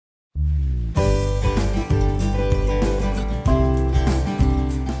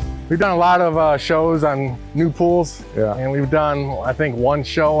We've done a lot of shows on new pools, Yeah. and we've done, I think, one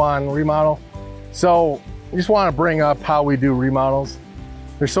show on remodel. So I just want to bring up how we do remodels.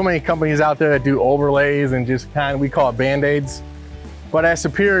 There's so many companies out there that do overlays and just kind of, we call it Band-Aids. But at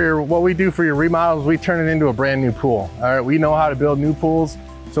Superior, what we do for your remodels, we turn it into a brand new pool. All right, we know how to build new pools.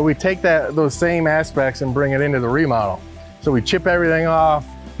 So we take those same aspects and bring it into the remodel. So we chip everything off,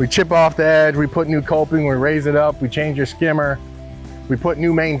 we chip off the edge, we put new coping, we raise it up, we change your skimmer, we put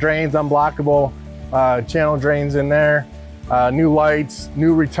new main drains, unblockable channel drains in there, new lights,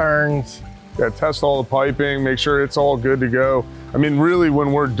 new returns. Yeah, test all the piping, make sure it's all good to go. I mean, really,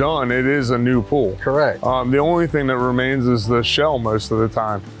 when we're done, it is a new pool. Correct. The only thing that remains is the shell most of the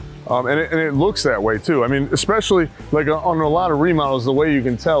time. And it looks that way too. I mean, especially like on a lot of remodels, the way you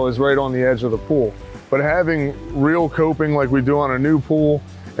can tell is right on the edge of the pool. But having real coping like we do on a new pool,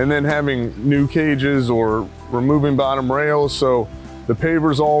 and then having new cages or removing bottom rails, so the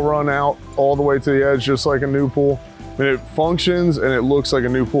pavers all run out all the way to the edge just like a new pool. And it functions and it looks like a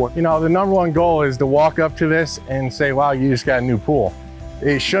new pool. You know, the #1 goal is to walk up to this and say, wow, you just got a new pool.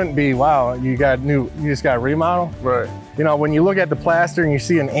 It shouldn't be, wow, you just got a remodel. Right. You know, when you look at the plaster and you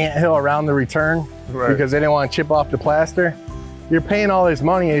see an anthill around the return, Right. because they didn't want to chip off the plaster, you're paying all this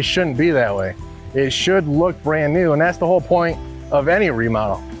money, it shouldn't be that way. It should look brand new, and that's the whole point of any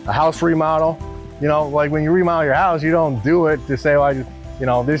remodel. A house remodel, you know, like when you remodel your house, you don't do it to say, well, you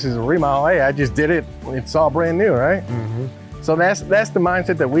know, this is a remodel, hey, I just did it, it's all brand new, right? Mm-hmm. So that's the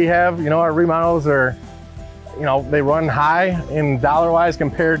mindset that we have. You know, our remodels are, you know, they run high in dollar-wise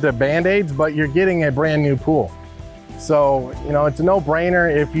compared to Band-Aids, but you're getting a brand new pool. So, you know, it's a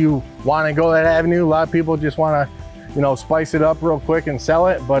no-brainer if you want to go that avenue. A lot of people just want to, you know, spice it up real quick and sell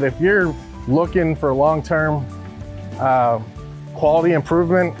it. But if you're looking for long-term quality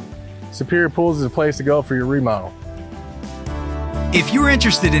improvement, Superior Pools is a place to go for your remodel. If you're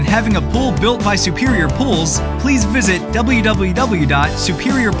interested in having a pool built by Superior Pools, please visit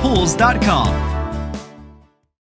www.superiorpools.com.